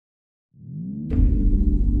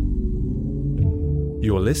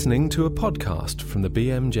You're listening to a podcast from the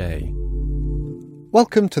BMJ.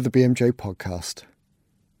 Welcome to the BMJ podcast.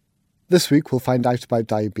 This week we'll find out about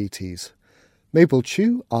diabetes. Mabel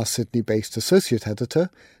Chew, our Sydney-based associate editor,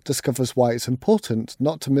 discovers why it's important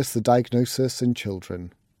not to miss the diagnosis in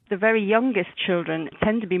children. The very youngest children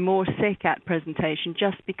tend to be more sick at presentation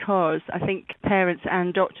just because I think parents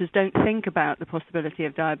and doctors don't think about the possibility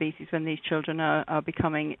of diabetes when these children are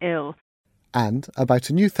becoming ill. And about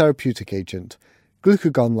a new therapeutic agent,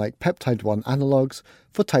 glucagon-like peptide-1 analogues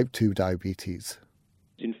for type 2 diabetes.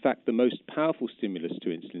 In fact, the most powerful stimulus to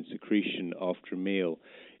insulin secretion after a meal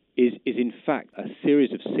is in fact a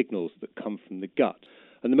series of signals that come from the gut.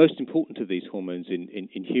 And the most important of these hormones in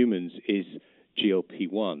humans is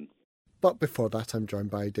GLP-1. But before that, I'm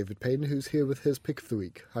joined by David Payne, who's here with his pick of the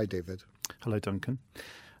week. Hi, David. Hello, Duncan.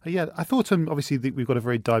 I thought obviously we've got a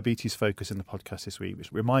very diabetes focus in the podcast this week,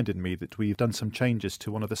 which reminded me that we've done some changes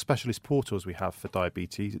to one of the specialist portals we have for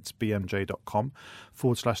diabetes. It's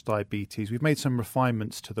bmj.com/diabetes. We've made some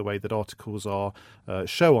refinements to the way that articles are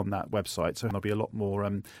show on that website, so there'll be a lot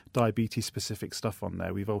more diabetes-specific stuff on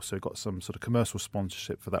there. We've also got some sort of commercial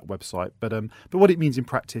sponsorship for that website. But what it means in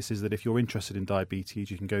practice is that if you're interested in diabetes,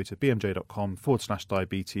 you can go to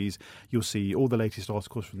bmj.com/diabetes. You'll see all the latest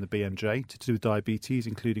articles from the BMJ to do with diabetes,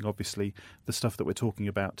 including obviously the stuff that we're talking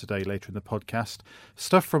about today later in the podcast.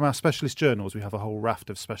 Stuff from our specialist journals. We have a whole raft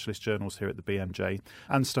of specialist journals here at the BMJ,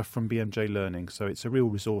 and stuff from BMJ Learning. So it's a real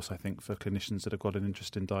resource, I think, for clinicians that have got an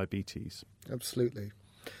interest in diabetes. Absolutely.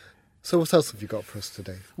 So what else have you got for us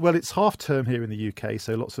today? Well, it's half term here in the UK,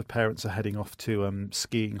 so lots of parents are heading off to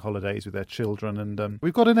skiing holidays with their children. And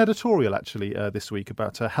we've got an editorial actually this week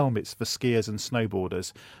about helmets for skiers and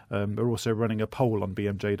snowboarders. We're also running a poll on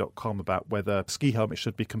bmj.com about whether ski helmets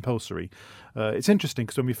should be compulsory. It's interesting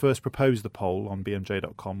because when we first proposed the poll on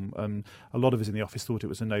bmj.com, a lot of us in the office thought it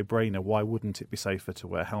was a no-brainer. Why wouldn't it be safer to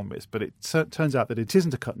wear helmets? But it turns out that it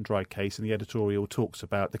isn't a cut and dry case, and the editorial talks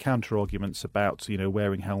about the counter-arguments about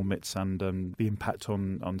wearing helmets and the impact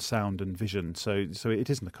on sound and vision. So it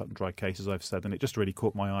isn't a cut and dry case, as I've said, and it just really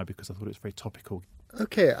caught my eye because I thought it was very topical.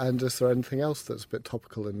 Okay, and is there anything else that's a bit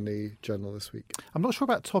topical in the journal this week? I'm not sure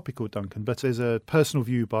about topical, Duncan, but there's a personal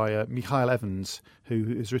view by Michael Evans,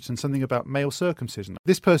 who has written something about male circumcision.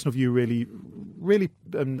 This personal view really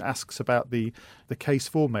asks about the case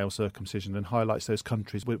for male circumcision and highlights those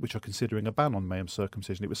countries which are considering a ban on male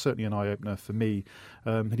circumcision. It was certainly an eye-opener for me.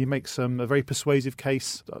 And he makes a very persuasive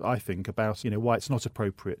case, I think, about why it's not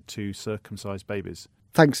appropriate to circumcise babies.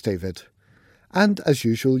 Thanks, David. And as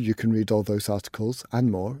usual, you can read all those articles and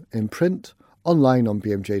more in print, online on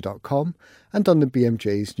bmj.com and on the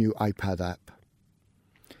BMJ's new iPad app.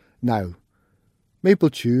 Now, Mabel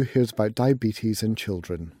Chew hears about diabetes in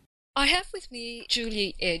children. I have with me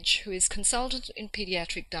Julie Edge, who is consultant in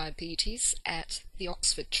paediatric diabetes at the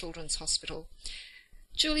Oxford Children's Hospital.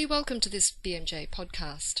 Julie, welcome to this BMJ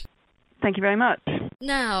podcast. Thank you very much.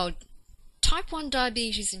 Now, type 1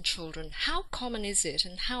 diabetes in children, how common is it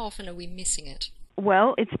and how often are we missing it?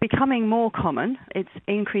 Well, it's becoming more common. It's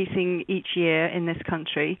increasing each year in this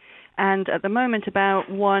country. And at the moment, about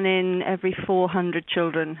 1 in every 400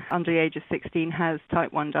 children under the age of 16 has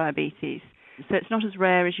type 1 diabetes. So it's not as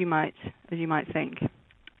rare as you might think.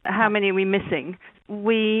 How many are we missing?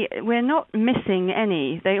 We're not missing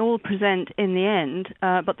any. They all present in the end,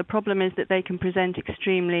 but the problem is that they can present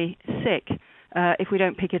extremely sick if we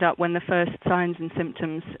don't pick it up when the first signs and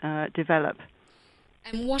symptoms develop.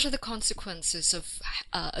 And what are the consequences of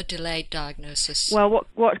a delayed diagnosis? Well,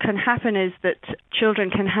 what can happen is that children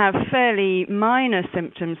can have fairly minor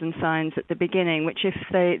symptoms and signs at the beginning, which if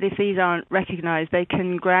these aren't recognised, they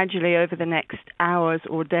can gradually over the next hours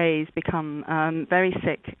or days become very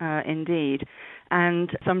sick indeed.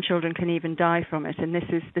 And some children can even die from it, and this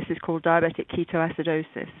is called diabetic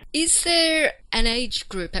ketoacidosis. Is there an age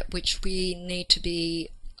group at which we need to be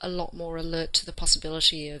a lot more alert to the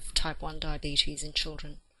possibility of type 1 diabetes in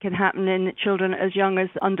children? It can happen in children as young as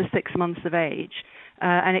under 6 months of age,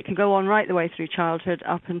 and it can go on right the way through childhood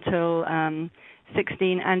up until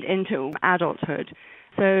 16 and into adulthood.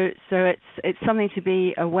 So it's something to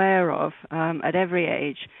be aware of at every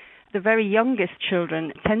age. The very youngest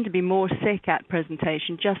children tend to be more sick at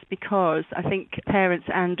presentation just because I think parents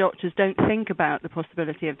and doctors don't think about the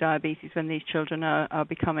possibility of diabetes when these children are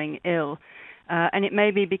becoming ill. And it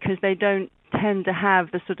may be because they don't tend to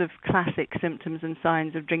have the sort of classic symptoms and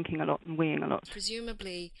signs of drinking a lot and weeing a lot.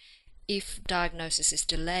 Presumably, if diagnosis is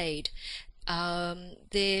delayed,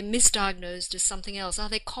 they're misdiagnosed as something else. Are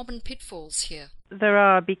there common pitfalls here? There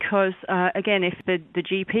are, because again, if the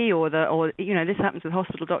GP or this happens with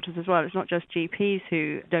hospital doctors as well. It's not just GPs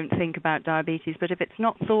who don't think about diabetes, but if it's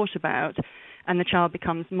not thought about, and the child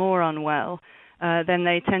becomes more unwell, then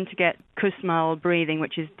they tend to get Kussmaul breathing,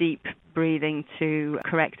 which is deep breathing to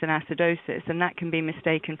correct an acidosis, and that can be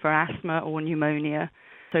mistaken for asthma or pneumonia.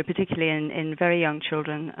 So particularly in very young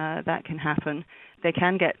children, that can happen. They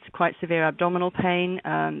can get quite severe abdominal pain.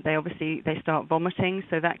 They start vomiting,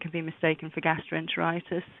 so that can be mistaken for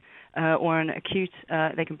gastroenteritis or an acute.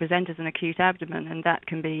 They can present as an acute abdomen, and that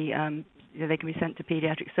can be they can be sent to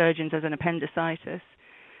pediatric surgeons as an appendicitis.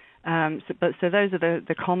 So those are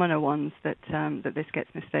the commoner ones that this gets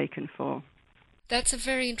mistaken for. That's a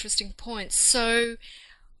very interesting point. So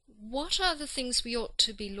what are the things we ought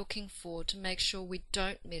to be looking for to make sure we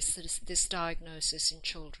don't miss this diagnosis in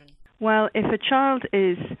children? Well, if a child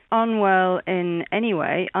is unwell in any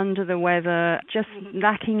way, under the weather, just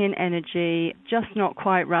lacking in energy, just not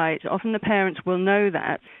quite right, often the parents will know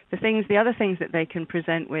that. The other things that they can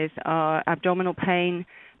present with are abdominal pain,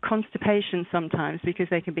 constipation sometimes because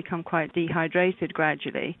they can become quite dehydrated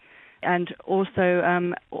gradually, and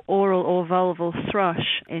also oral or vulval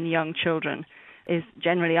thrush in young children is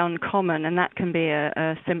generally uncommon, and that can be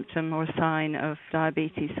a symptom or a sign of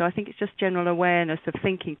diabetes. So I think it's just general awareness of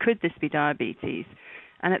thinking, could this be diabetes?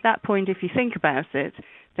 And at that point, if you think about it,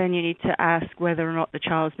 then you need to ask whether or not the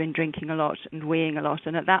child's been drinking a lot and weeing a lot.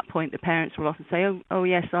 And at that point, the parents will often say, oh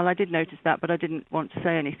yes, well, I did notice that, but I didn't want to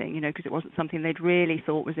say anything, because it wasn't something they'd really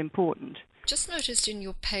thought was important. Just noticed in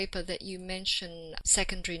your paper that you mention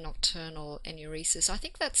secondary nocturnal enuresis. I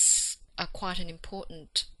think that's quite an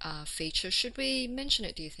important feature. Should we mention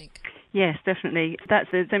it, do you think? Yes, definitely.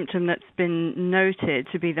 That's a symptom that's been noted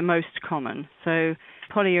to be the most common. So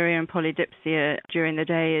polyuria and polydipsia during the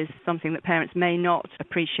day is something that parents may not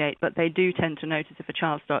appreciate, but they do tend to notice if a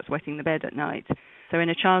child starts wetting the bed at night. So in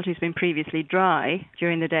a child who's been previously dry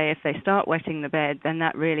during the day, if they start wetting the bed, then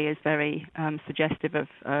that really is very suggestive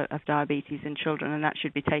of diabetes in children, and that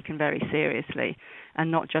should be taken very seriously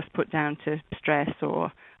and not just put down to stress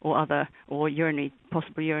or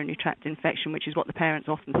possible urinary tract infection, which is what the parents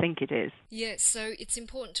often think it is. Yes, so it's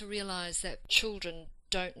important to realise that children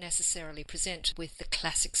don't necessarily present with the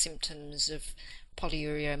classic symptoms of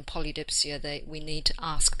polyuria and polydipsia. We need to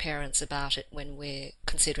ask parents about it when we're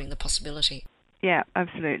considering the possibility. Yeah,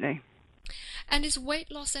 absolutely. And is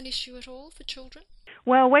weight loss an issue at all for children?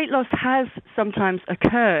 Well, weight loss has sometimes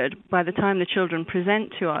occurred by the time the children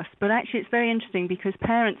present to us, but actually it's very interesting because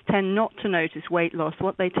parents tend not to notice weight loss.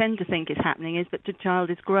 What they tend to think is happening is that the child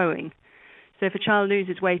is growing. So if a child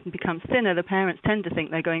loses weight and becomes thinner, the parents tend to think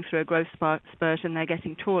they're going through a growth spurt and they're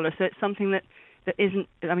getting taller. So it's something that isn't,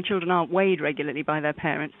 children aren't weighed regularly by their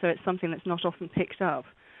parents, so it's something that's not often picked up.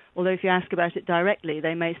 Although if you ask about it directly,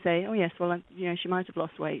 they may say, oh yes, well, she might have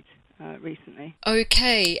lost weight recently.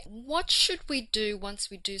 Okay, what should we do once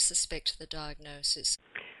we do suspect the diagnosis?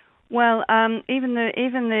 Well, even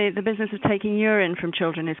the business of taking urine from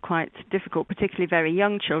children is quite difficult, particularly very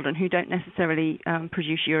young children who don't necessarily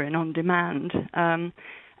produce urine on demand.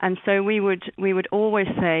 And so we would always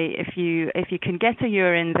say if you can get a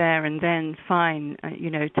urine there and then, fine,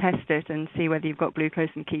 test it and see whether you've got glucose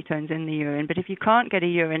and ketones in the urine. But if you can't get a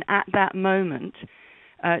urine at that moment,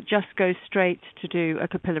 just go straight to do a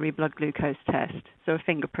capillary blood glucose test, so a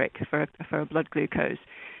finger prick for a blood glucose.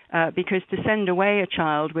 Because to send away a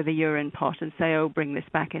child with a urine pot and say, oh, bring this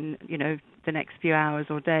back in, the next few hours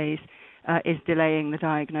or days, is delaying the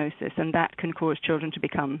diagnosis, and that can cause children to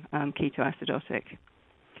become ketoacidotic.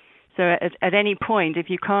 So at any point, if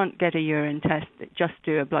you can't get a urine test, just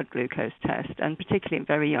do a blood glucose test, and particularly in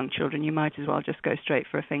very young children, you might as well just go straight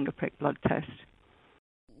for a finger prick blood test.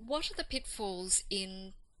 What are the pitfalls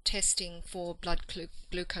in testing for blood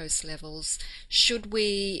glucose levels? Should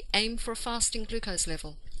we aim for a fasting glucose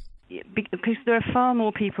level? Because there are far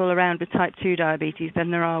more people around with type 2 diabetes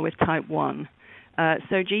than there are with type 1.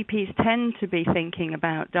 So GPs tend to be thinking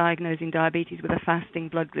about diagnosing diabetes with a fasting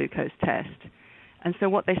blood glucose test. And so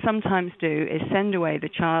what they sometimes do is send away the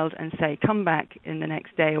child and say, come back in the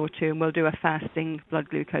next day or two and we'll do a fasting blood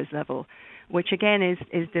glucose level, which again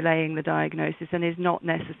is delaying the diagnosis and is not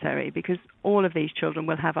necessary because all of these children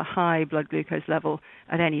will have a high blood glucose level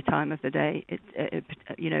at any time of the day.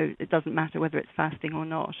 It doesn't matter whether it's fasting or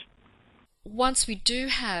not. Once we do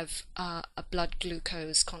have a blood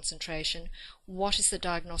glucose concentration, what is the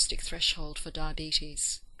diagnostic threshold for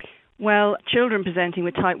diabetes? Well, children presenting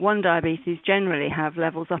with type 1 diabetes generally have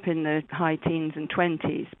levels up in the high teens and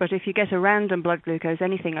 20s, but if you get a random blood glucose,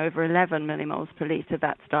 anything over 11 millimoles per litre,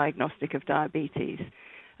 that's diagnostic of diabetes.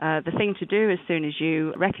 The thing to do as soon as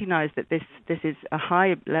you recognize that this is a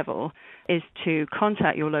high level is to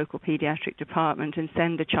contact your local pediatric department and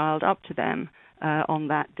send a child up to them on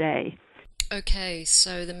that day. Okay,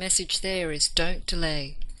 so the message there is don't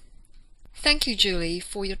delay. Thank you, Julie,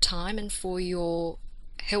 for your time and for your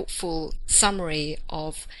helpful summary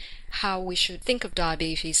of how we should think of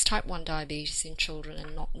diabetes, type 1 diabetes in children,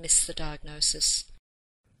 and not miss the diagnosis.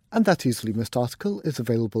 And that easily missed article is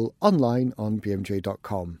available online on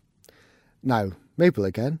bmj.com. Now, Mabel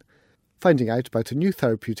again, finding out about a new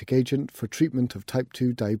therapeutic agent for treatment of type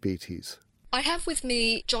 2 diabetes. I have with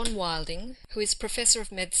me John Wilding, who is Professor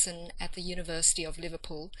of Medicine at the University of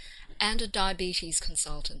Liverpool and a diabetes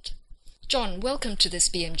consultant. John, welcome to this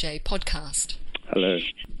BMJ podcast. Hello.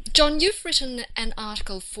 John, you've written an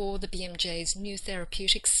article for the BMJ's new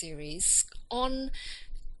therapeutic series on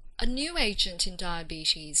a new agent in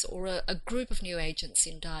diabetes, or a group of new agents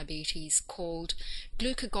in diabetes called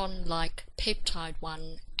glucagon-like peptide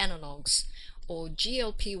 1 analogues, or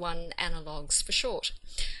GLP-1 analogues for short.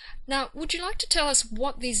 Now, would you like to tell us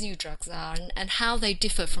what these new drugs are and how they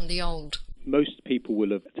differ from the old? Most people will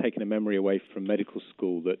have taken a memory away from medical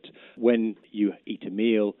school that when you eat a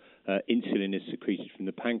meal, insulin is secreted from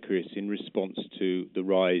the pancreas in response to the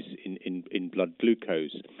rise in blood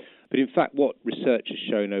glucose. But in fact, what research has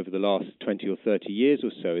shown over the last 20 or 30 years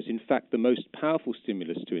or so is in fact the most powerful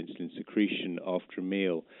stimulus to insulin secretion after a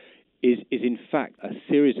meal is in fact a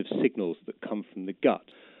series of signals that come from the gut.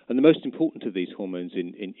 And the most important of these hormones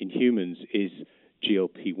in humans is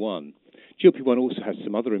GLP-1. GLP-1 also has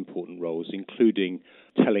some other important roles, including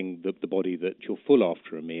telling the body that you're full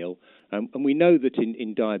after a meal. And we know that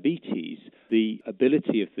in diabetes, the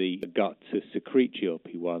ability of the gut to secrete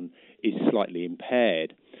GLP-1 is slightly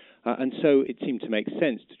impaired. And so it seemed to make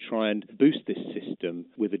sense to try and boost this system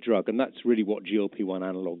with a drug. And that's really what GLP-1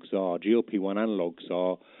 analogues are. GLP-1 analogues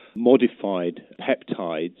are modified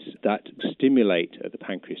peptides that stimulate the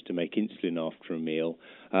pancreas to make insulin after a meal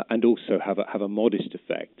and also have a modest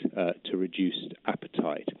effect to reduce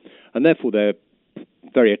appetite. And therefore, they're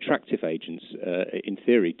very attractive agents in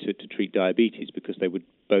theory to treat diabetes because they would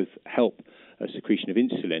both help secretion of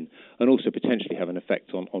insulin and also potentially have an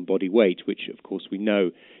effect on body weight, which of course we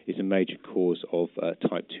know is a major cause of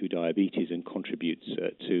type 2 diabetes and contributes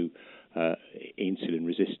to insulin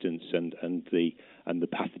resistance and the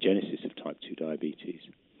pathogenesis of type 2 diabetes.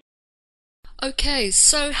 Okay,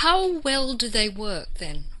 so how well do they work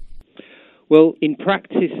then? Well, in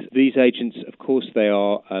practice, these agents, of course, they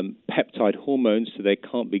are peptide hormones, so they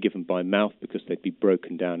can't be given by mouth because they'd be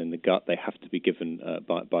broken down in the gut. They have to be given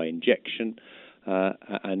by injection.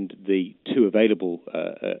 And the two available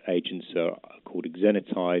agents are called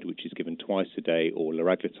exenatide, which is given twice a day, or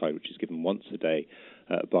liraglutide, which is given once a day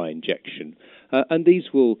by injection. And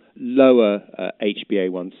these will lower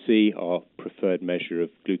HbA1c, our preferred measure of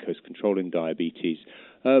glucose control in diabetes,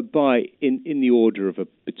 by in the order of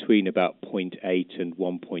between about 0.8 and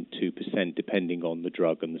 1.2%, depending on the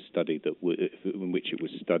drug and the study in which it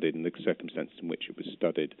was studied and the circumstances in which it was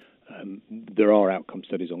studied. There are outcome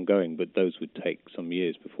studies ongoing, but those would take some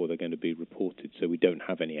years before they're going to be reported. So we don't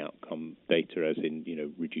have any outcome data, as in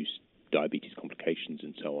reduced diabetes complications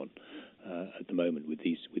and so on, at the moment with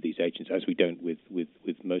these agents, as we don't with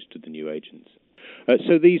most of the new agents.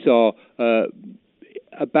 So these are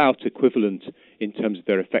about equivalent in terms of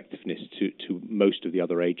their effectiveness to most of the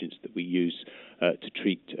other agents that we use to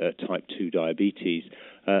treat type 2 diabetes.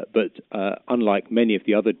 But unlike many of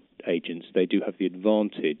the other agents, they do have the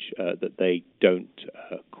advantage that they don't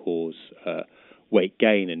cause weight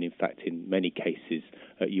gain. And in fact, in many cases,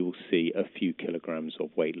 you will see a few kilograms of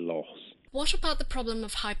weight loss. What about the problem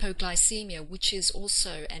of hypoglycemia, which is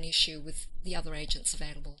also an issue with the other agents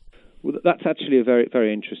available? Well, that's actually a very,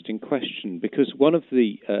 very interesting question, because one of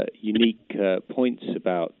the unique points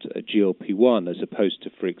about GLP-1, as opposed to,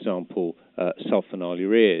 for example,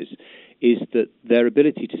 sulfonylureas, is that their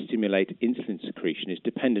ability to stimulate insulin secretion is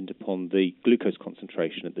dependent upon the glucose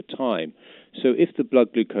concentration at the time. So if the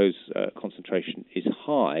blood glucose concentration is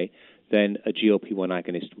high, then a GLP-1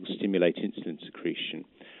 agonist will stimulate insulin secretion.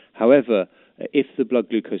 However, if the blood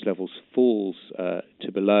glucose levels falls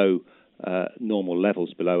to below normal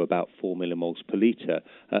levels, below about 4 millimoles per litre,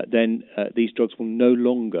 then these drugs will no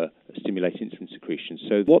longer stimulate insulin secretion.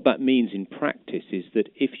 So what that means in practice is that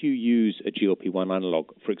if you use a GLP-1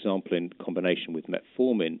 analog, for example, in combination with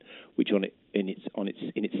metformin, which in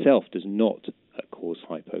itself does not cause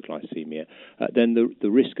hypoglycemia, then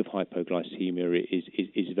the risk of hypoglycemia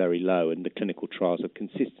is very low, and the clinical trials have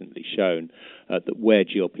consistently shown that where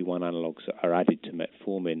GLP-1 analogs are added to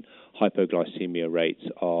metformin, hypoglycemia rates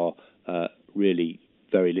are really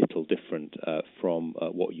very little different from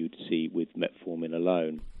what you'd see with metformin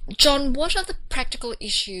alone. John, what are the practical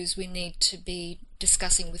issues we need to be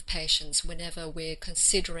discussing with patients whenever we're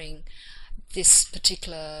considering these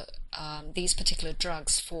particular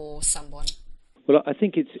drugs for someone? Well, I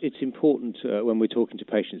think it's important when we're talking to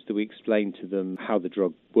patients that we explain to them how the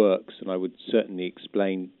drug works, and I would certainly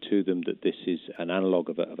explain to them that this is an analogue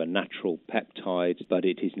of a natural peptide, but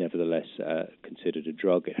it is nevertheless considered a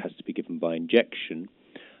drug. It has to be given by injection.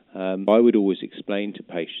 I would always explain to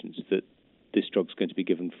patients that this drug's going to be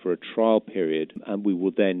given for a trial period, and we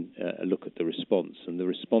will then look at the response. And the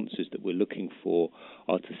responses that we're looking for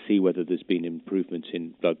are to see whether there's been improvement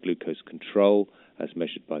in blood glucose control, as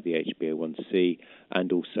measured by the HbA1c,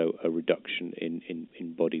 and also a reduction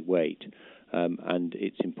in body weight. And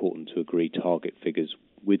it's important to agree target figures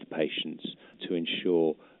with patients to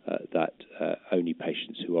ensure that only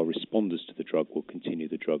patients who are responders to the drug will continue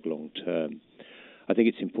the drug long term. I think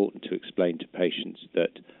it's important to explain to patients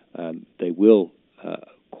that they will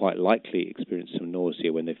quite likely experience some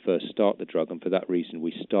nausea when they first start the drug, and for that reason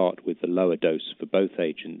we start with the lower dose for both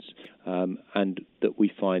agents, and that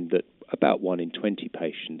we find that about 1 in 20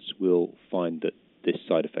 patients will find that this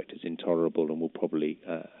side effect is intolerable and will probably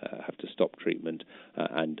have to stop treatment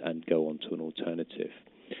and go on to an alternative.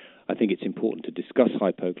 I think it's important to discuss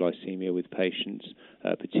hypoglycemia with patients,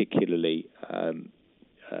 particularly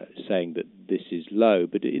saying that this is low,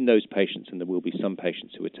 but in those patients, and there will be some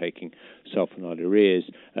patients who are taking sulfonylureas,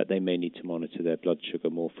 they may need to monitor their blood sugar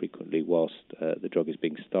more frequently whilst the drug is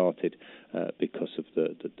being started because of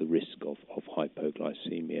the risk of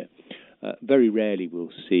hypoglycemia. Very rarely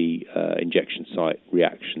we'll see injection site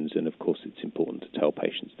reactions, and of course it's important to tell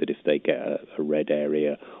patients that if they get a red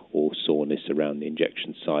area or soreness around the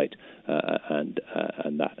injection site and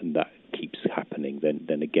that keeps happening,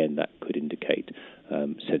 then again that could indicate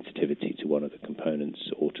sensitivity to one of the components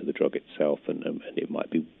or to the drug itself, and it might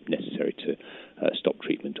be necessary to stop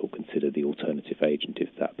treatment or consider the alternative agent if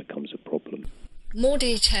that becomes a problem. More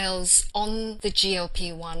details on the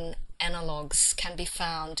GLP-1 analogues can be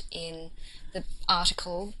found in the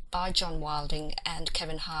article by John Wilding and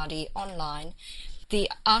Kevin Hardy online. The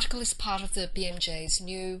article is part of the BMJ's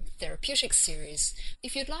new therapeutic series.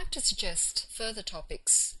 If you'd like to suggest further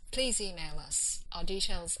topics, please email us. Our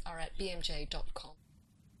details are at bmj.com.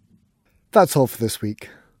 That's all for this week.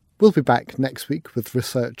 We'll be back next week with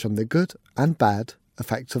research on the good and bad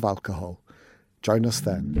effects of alcohol. Join us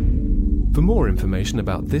then. For more information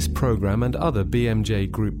about this programme and other BMJ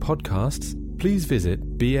Group podcasts, please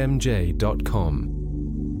visit bmj.com.